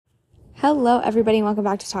Hello, everybody, and welcome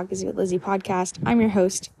back to Talk Busy with Lizzie podcast. I'm your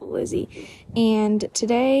host, Lizzie, and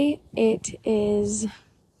today it is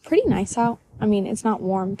pretty nice out. I mean, it's not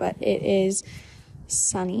warm, but it is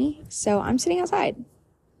sunny, so I'm sitting outside.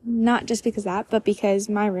 Not just because of that, but because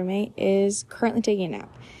my roommate is currently taking a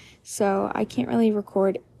nap, so I can't really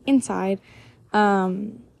record inside.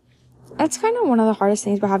 That's kind of one of the hardest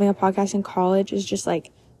things about having a podcast in college is just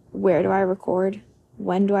like, where do I record?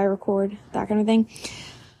 When do I record? That kind of thing.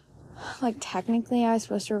 Like, technically, I was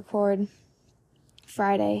supposed to record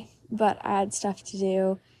Friday, but I had stuff to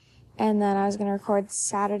do, and then I was going to record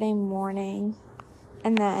Saturday morning,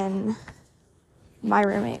 and then my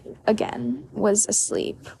roommate, again, was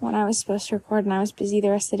asleep when I was supposed to record, and I was busy the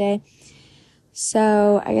rest of the day,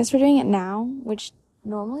 so I guess we're doing it now, which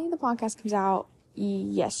normally the podcast comes out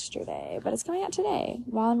yesterday, but it's coming out today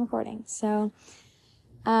while I'm recording, so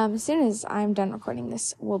as soon as I'm done recording,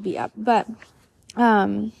 this will be up, but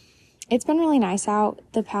it's been really nice out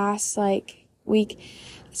the past, week,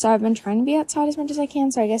 so I've been trying to be outside as much as I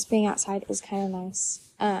can, so I guess being outside is kind of nice,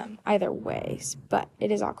 either way, but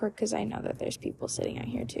it is awkward because I know that there's people sitting out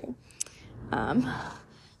here, too,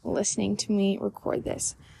 listening to me record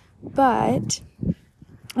this, but,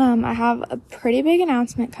 I have a pretty big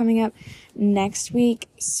announcement coming up next week,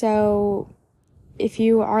 so if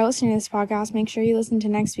you are listening to this podcast, make sure you listen to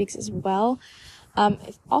next week's as well.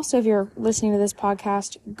 If you're listening to this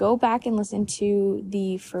podcast, go back and listen to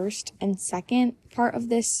the first and second part of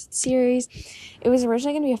this series. It was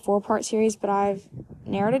originally going to be a 4-part series, but I've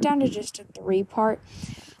narrowed it down to just a 3-part,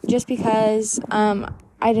 just because, I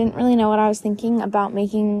didn't really know what I was thinking about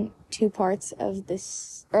making 2 parts of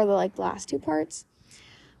this, or the last 2 parts,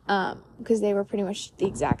 because they were pretty much the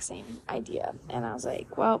exact same idea, and I was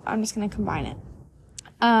like, well, I'm just going to combine it.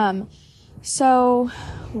 So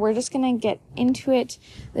we're just gonna get into it.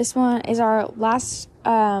 This one is our last,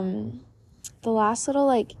 the last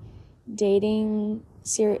little, dating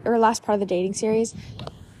series, or last part of the dating series.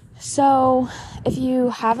 So if you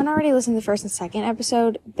haven't already listened to the first and second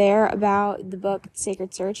episode, they're about the book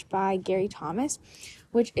Sacred Search by Gary Thomas,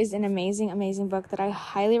 which is an amazing, amazing book that I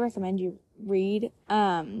highly recommend you read,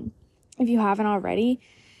 if you haven't already.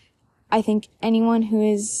 I think anyone who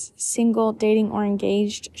is single, dating, or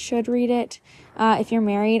engaged should read it. If you're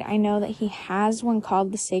married, I know that he has one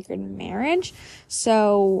called The Sacred Marriage.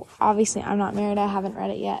 So, obviously, I'm not married. I haven't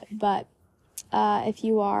read it yet. But if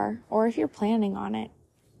you are, or if you're planning on it,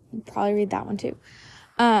 you'd probably read that one too.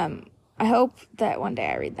 I hope that one day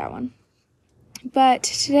I read that one. But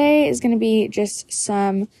today is going to be just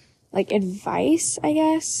some, advice, I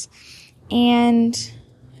guess. And,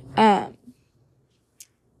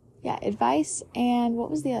 advice, and what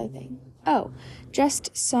was the other thing? Oh,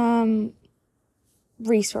 just some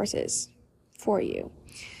resources for you.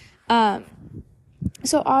 So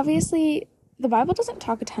obviously, the Bible doesn't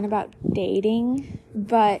talk a ton about dating,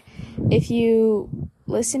 but if you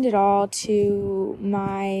listened at all to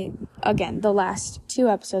the last 2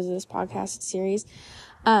 episodes of this podcast series,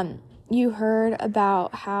 you heard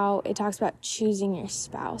about how it talks about choosing your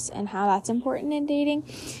spouse and how that's important in dating,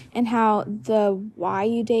 and how the why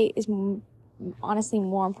you date is honestly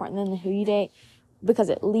more important than the who you date, because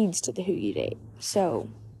it leads to the who you date. So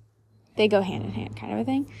they go hand in hand, kind of a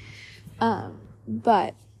thing.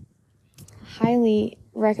 But highly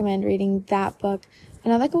recommend reading that book.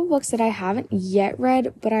 Another couple books that I haven't yet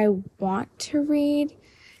read, but I want to read,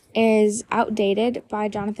 is Outdated by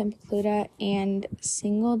Jonathan Pokluda and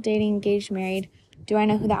Single, Dating, Engaged, Married. Do I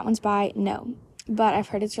know who that one's by? No. But I've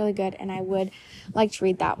heard it's really good, and I would like to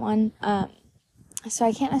read that one. So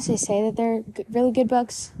I can't necessarily say that they're really good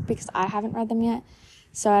books, because I haven't read them yet.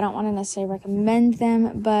 So I don't want to necessarily recommend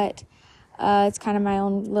them, but it's kind of my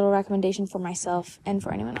own little recommendation for myself and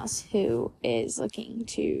for anyone else who is looking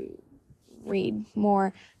to read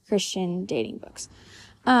more Christian dating books.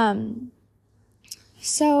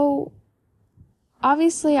 So,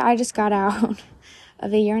 obviously, I just got out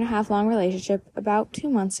of a 1.5 year long relationship about 2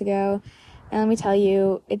 months ago, and let me tell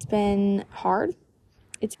you, it's been hard,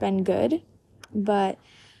 it's been good, but,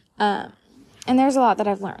 and there's a lot that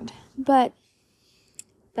I've learned, but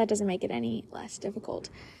that doesn't make it any less difficult.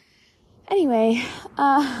 Anyway,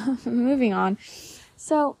 moving on.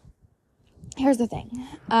 So, here's the thing.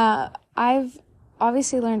 I've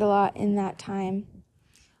obviously learned a lot in that time.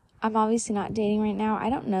 I'm obviously not dating right now.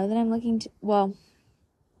 I don't know that I'm looking to,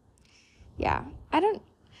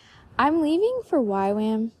 I'm leaving for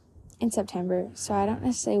YWAM in September, so I don't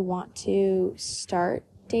necessarily want to start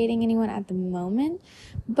dating anyone at the moment,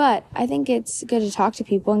 but I think it's good to talk to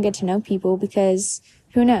people and get to know people, because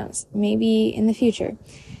who knows, maybe in the future,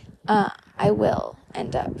 I will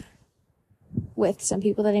end up with some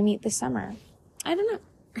people that I meet this summer. I don't know.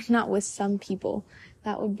 Not with some people.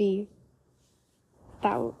 That's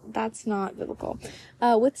not biblical.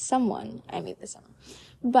 With someone I meet this summer.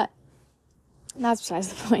 But that's besides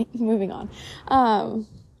the point. Moving on.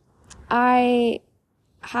 I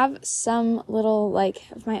have some little,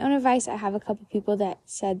 of my own advice. I have a couple people that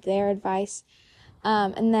said their advice.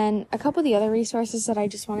 And then a couple of the other resources that I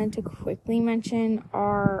just wanted to quickly mention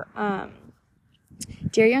are,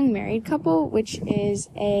 Dear Young Married Couple, which is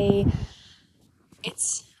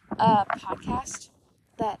it's a podcast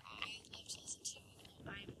that I love to listen to.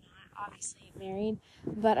 I'm not obviously married,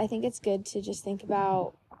 but I think it's good to just think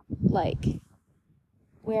about,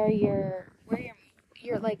 where you're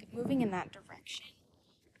moving in that direction,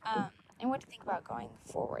 and what to think about going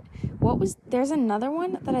forward. There's another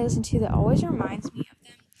one that I listen to that always reminds me of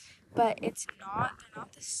them, but they're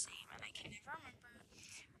not the same, and I can never remember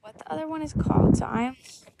what the other one is called. So I am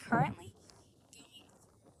currently going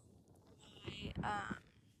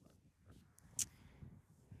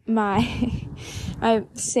through my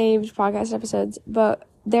saved podcast episodes, but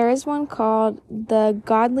there is one called the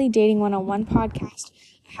Godly Dating 101 podcast.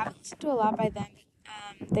 I haven't listened to a lot by them.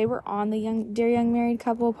 They were on the Dear Young Married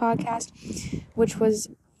Couple podcast, which was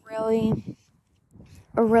really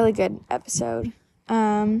a really good episode.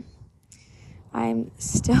 I'm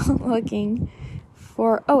still looking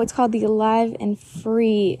for, it's called the Alive and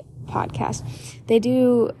Free podcast. They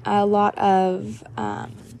do a lot of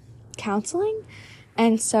counseling,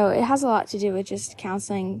 and so it has a lot to do with just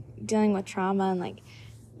counseling, dealing with trauma, and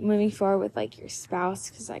moving forward with your spouse,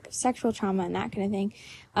 because of sexual trauma and that kind of thing.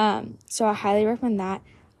 So I highly recommend that.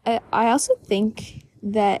 I also think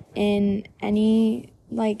that in any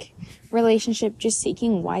relationship, just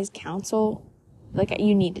seeking wise counsel,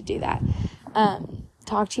 you need to do that.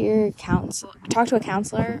 Talk to a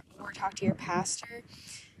counselor, or talk to your pastor.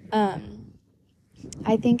 I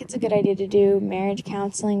think it's a good idea to do marriage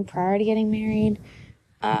counseling prior to getting married.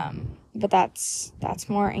 But that's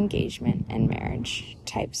more engagement and marriage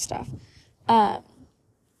type stuff. But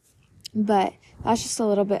that's just a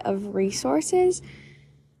little bit of resources.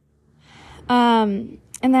 And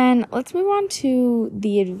then let's move on to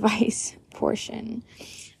the advice portion.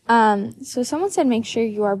 So someone said make sure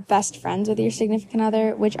you are best friends with your significant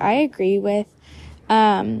other, which I agree with.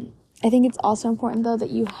 I think it's also important, though,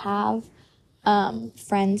 that you have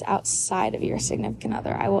friends outside of your significant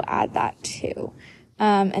other. I will add that too.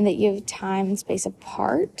 And that you have time and space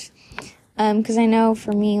apart. Because I know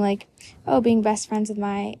for me, being best friends with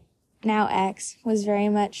my now ex was very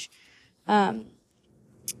much, what's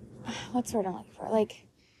the word I'm looking for?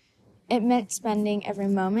 It meant spending every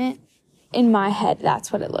moment. In my head,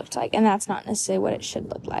 that's what it looked like. And that's not necessarily what it should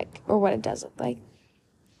look like, or what it does look like.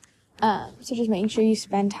 So just making sure you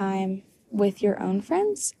spend time with your own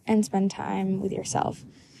friends and spend time with yourself.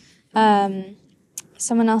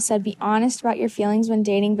 Someone else said, be honest about your feelings when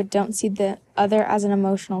dating, but don't see the other as an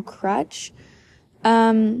emotional crutch.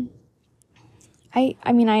 I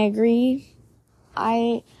agree.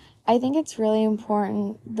 I think it's really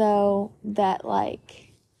important, though, that,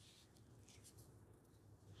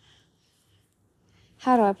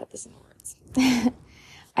 how do I put this in words?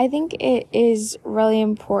 I think it is really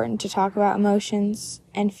important to talk about emotions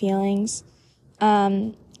and feelings.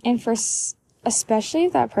 And especially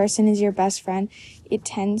if that person is your best friend, it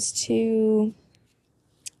tends to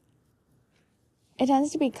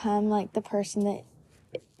become the person that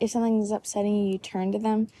if something is upsetting you, you turn to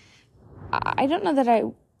them. I don't know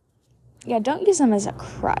that don't use them as a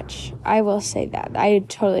crutch. I will say that. I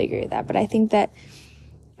totally agree with that. But I think that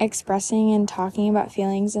expressing and talking about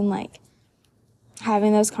feelings and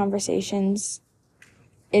having those conversations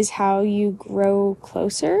is how you grow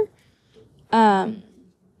closer. And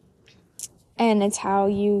it's how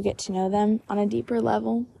you get to know them on a deeper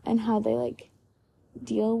level and how they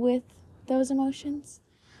deal with those emotions.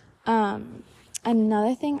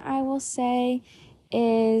 Another thing I will say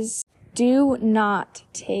is do not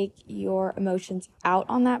take your emotions out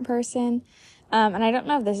on that person. And I don't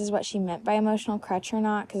know if this is what she meant by emotional crutch or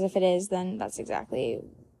not, because if it is, then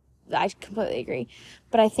I completely agree.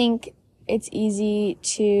 But I think it's easy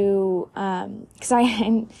to,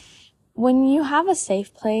 when you have a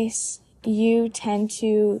safe place, you tend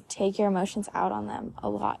to take your emotions out on them a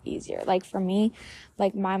lot easier. For me,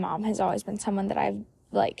 my mom has always been someone that I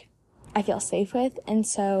feel safe with. And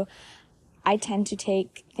so I tend to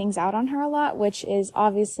take things out on her a lot, which is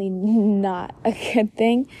obviously not a good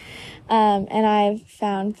thing. And I've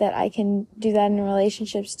found that I can do that in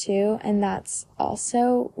relationships too. And that's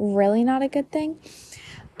also really not a good thing.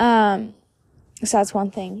 So that's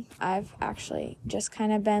one thing I've actually just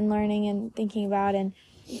kind of been learning and thinking about. And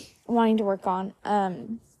wanting to work on.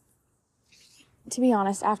 To be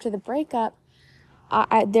honest, after the breakup,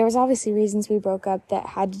 there was obviously reasons we broke up that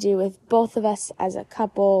had to do with both of us as a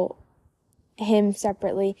couple, him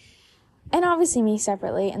separately, and obviously me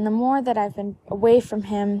separately. And the more that I've been away from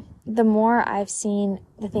him, the more I've seen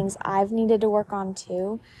the things I've needed to work on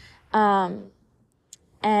too.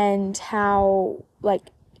 And how,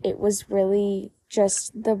 like, it was really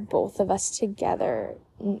just the both of us together.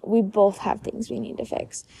 We both have things we need to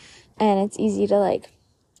fix. And it's easy to, like,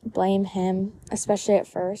 blame him, especially at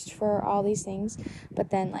first, for all these things.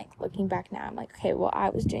 But then, like, looking back now, I'm like, okay, well, I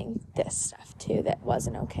was doing this stuff too that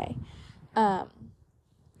wasn't okay.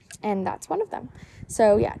 And that's one of them.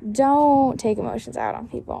 So, yeah, don't take emotions out on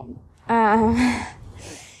people.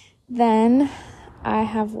 Then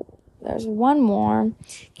there's one more.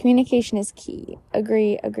 Communication is key.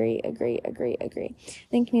 Agree. I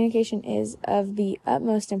think communication is of the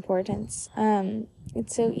utmost importance.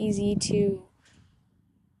 It's so easy to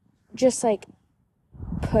just, like,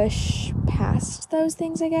 push past those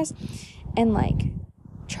things, I guess, and, like,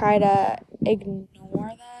 try to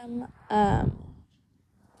ignore them,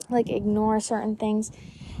 like, ignore certain things.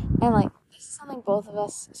 And, like, this is something both of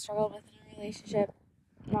us struggled with in a relationship.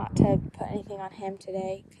 Not to put anything on him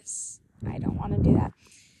today, because I don't want to do that.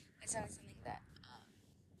 It's not something that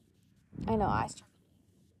I know I struggled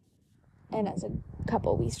with, and as a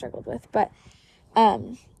couple we struggled with. But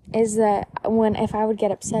is that if I would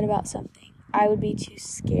get upset about something, I would be too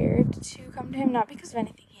scared to come to him, not because of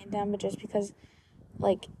anything he had done, but just because,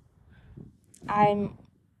 like, I've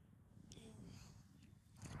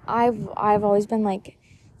always been, like,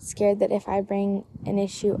 scared that if I bring an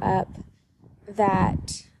issue up,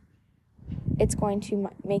 that it's going to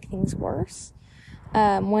make things worse,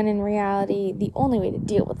 when in reality, the only way to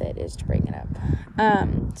deal with it is to bring it up.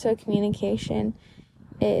 So communication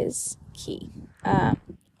is key.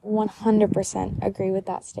 100% agree with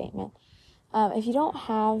that statement. If you don't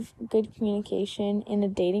have good communication in a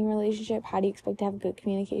dating relationship, how do you expect to have good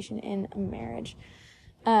communication in a marriage?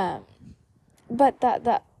 But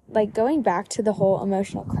that like, going back to the whole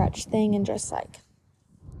emotional crutch thing and just, like,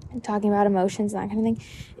 talking about emotions and that kind of thing,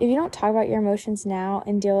 if you don't talk about your emotions now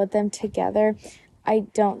and deal with them together, I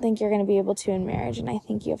don't think you're going to be able to in marriage, and I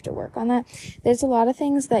think you have to work on that. There's a lot of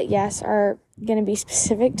things that, yes, are going to be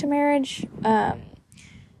specific to marriage,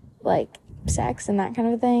 like sex and that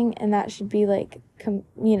kind of thing, and that should be, like,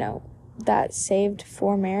 that's saved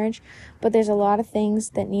for marriage. But there's a lot of things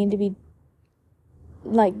that need to be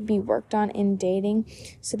worked on in dating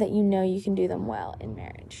so that you can do them well in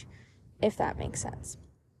marriage, if that makes sense.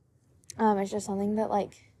 It's just something that,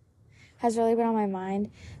 like, has really been on my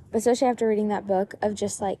mind, especially after reading that book, of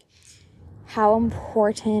just, like, how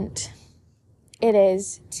important it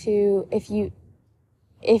is to, if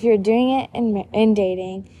you're doing it in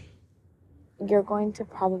dating, you're going to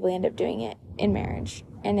probably end up doing it in marriage.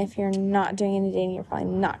 And if you're not doing it in dating, you're probably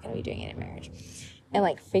not going to be doing it in marriage. And,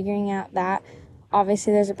 like, figuring out that,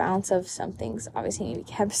 obviously there's a balance of some things obviously need to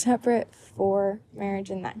be kept separate for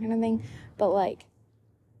marriage and that kind of thing, but, like,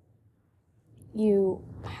 you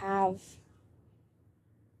have,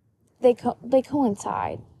 they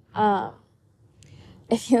coincide.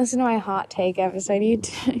 If you listen to my hot take episode,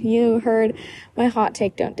 you heard my hot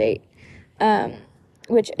take, don't date,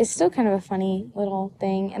 which is still kind of a funny little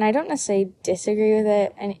thing, and I don't necessarily disagree with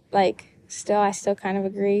it, and, like, I still kind of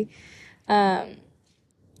agree, but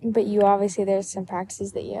there's some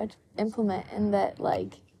practices that you have to implement, and that,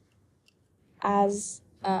 like, as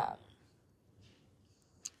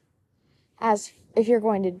if you're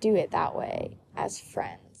going to do it that way as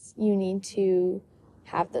friends, you need to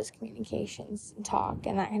have those communications and talk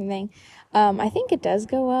and that kind of thing. I think it does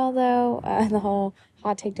go well, though. The whole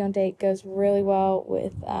hot take, don't date goes really well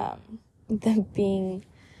with them being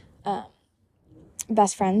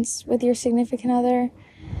best friends with your significant other,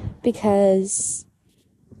 because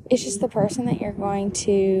it's just the person that you're going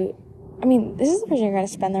to, this is the person you're going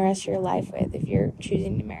to spend the rest of your life with if you're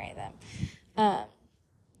choosing to marry them.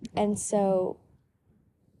 And so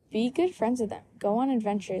be good friends with them. Go on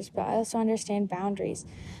adventures, but also understand boundaries.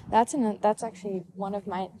 That's actually one of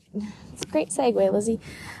my, it's a great segue, Lizzie.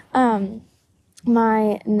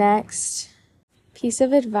 My next piece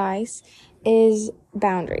of advice is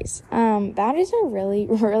boundaries. Boundaries are really,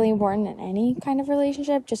 really important in any kind of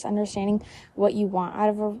relationship. Just understanding what you want out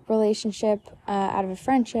of a relationship, out of a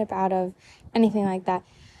friendship, out of anything like that.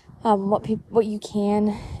 What you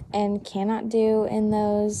can and cannot do in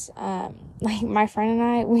those. Like, my friend and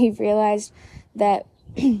I, we've realized that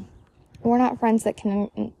we're not friends that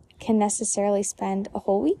can can necessarily spend a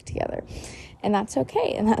whole week together. And that's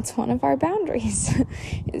okay. And that's one of our boundaries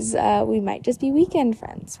is we might just be weekend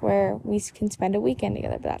friends where we can spend a weekend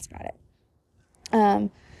together, but that's about it.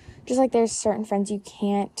 Just like there's certain friends you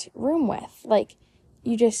can't room with. Like,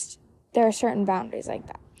 there are certain boundaries like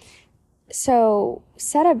that. So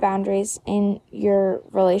set up boundaries in your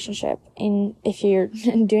relationship. If you're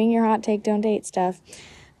doing your hot take, don't date stuff,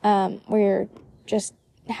 where you're just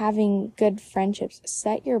having good friendships,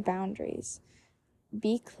 set your boundaries.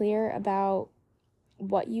 Be clear about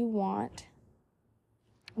what you want,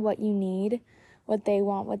 what you need, what they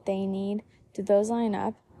want, what they need. Do those line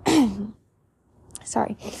up?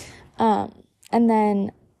 Sorry. And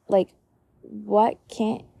then, like, what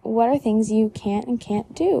are things you can't and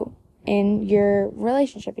can't do in your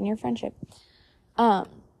relationship, in your friendship?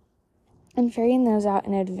 And figuring those out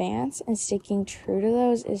in advance and sticking true to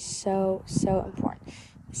those is so, so important.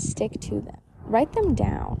 Stick to them. Write them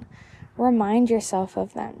down. Remind yourself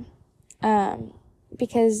of them.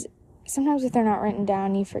 Because sometimes if they're not written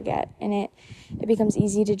down, you forget. And it becomes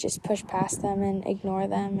easy to just push past them and ignore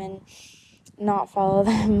them and not follow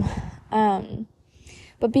them.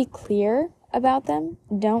 But be clear about them.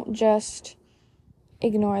 Don't just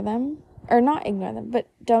ignore them. Or not ignore them, but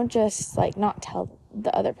don't just, like, not tell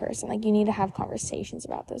the other person. Like, you need to have conversations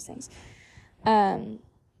about those things. Another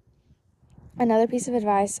piece of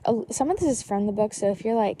advice, some of this is from the book, so if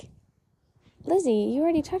you're like, Lizzie, you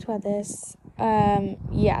already talked about this,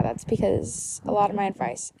 yeah, that's because a lot of my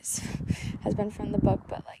advice has been from the book,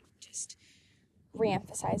 but, like, just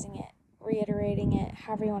re-emphasizing it, reiterating it,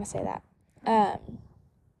 however you want to say that.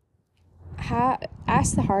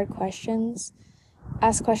 Ask the hard questions.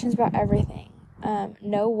 Ask questions about everything.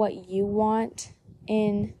 Know what you want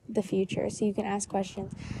in the future, so you can ask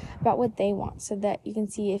questions about what they want, so that you can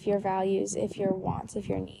see if your values, if your wants, if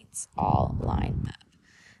your needs all line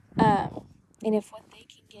up. And if what they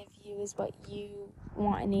can give you is what you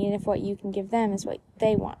want and need, and if what you can give them is what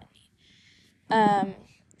they want and need.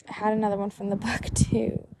 I had another one from the book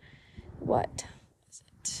too. What was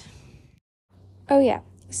it? Oh yeah.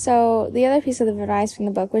 So the other piece of the advice from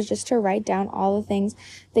the book was just to write down all the things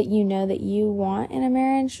that you know that you want in a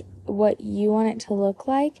marriage, what you want it to look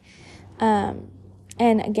like. And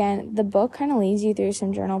again, the book kind of leads you through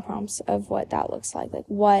some journal prompts of what that looks like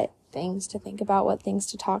what things to think about, what things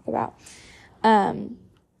to talk about.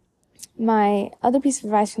 My other piece of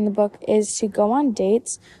advice from the book is to go on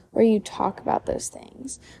dates where you talk about those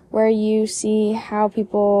things, where you see how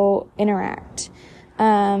people interact.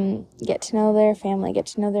 Get to know their family, get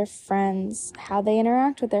to know their friends, how they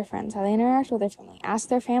interact with their friends, how they interact with their family. Ask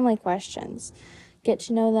their family questions. Get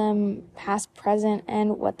to know them past, present,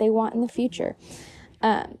 and what they want in the future.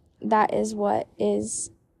 That is what is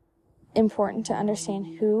important to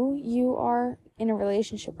understand who you are in a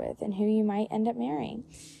relationship with and who you might end up marrying.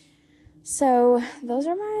 So those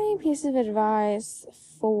are my pieces of advice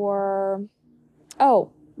for, and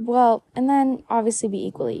then obviously be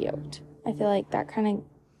equally yoked. I feel like that kind of,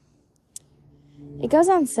 it goes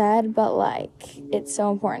unsaid, but, like, it's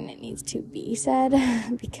so important it needs to be said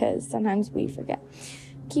because sometimes we forget.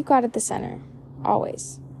 Keep God at the center.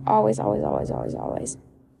 Always. Always, always, always, always, always.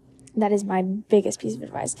 That is my biggest piece of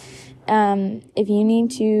advice. If you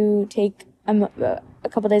need to take a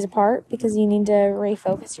couple days apart because you need to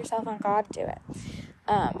refocus yourself on God, do it.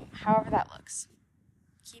 However that looks.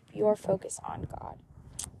 Keep your focus on God.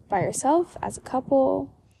 By yourself, as a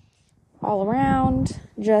couple, all around,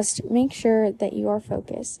 just make sure that your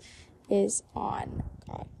focus is on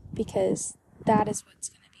God, because that is what's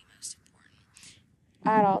going to be most important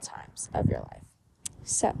at all times of your life.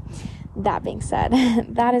 So, that being said,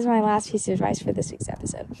 that is my last piece of advice for this week's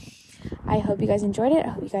episode. I hope you guys enjoyed it. I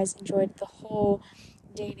hope you guys enjoyed the whole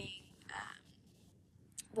dating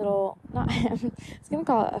it's going to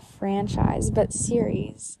call it a franchise, but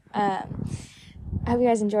series. I hope you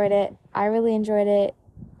guys enjoyed it. I really enjoyed it.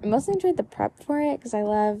 I mostly enjoyed the prep for it because I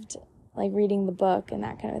loved, like, reading the book and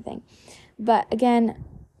that kind of thing. But again,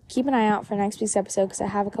 keep an eye out for next week's episode because I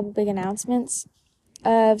have a couple big announcements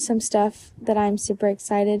of some stuff that I'm super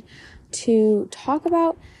excited to talk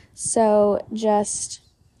about. So just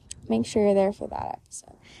make sure you're there for that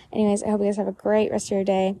episode. Anyways, I hope you guys have a great rest of your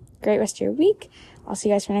day, great rest of your week. I'll see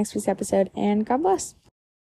you guys for next week's episode, and God bless.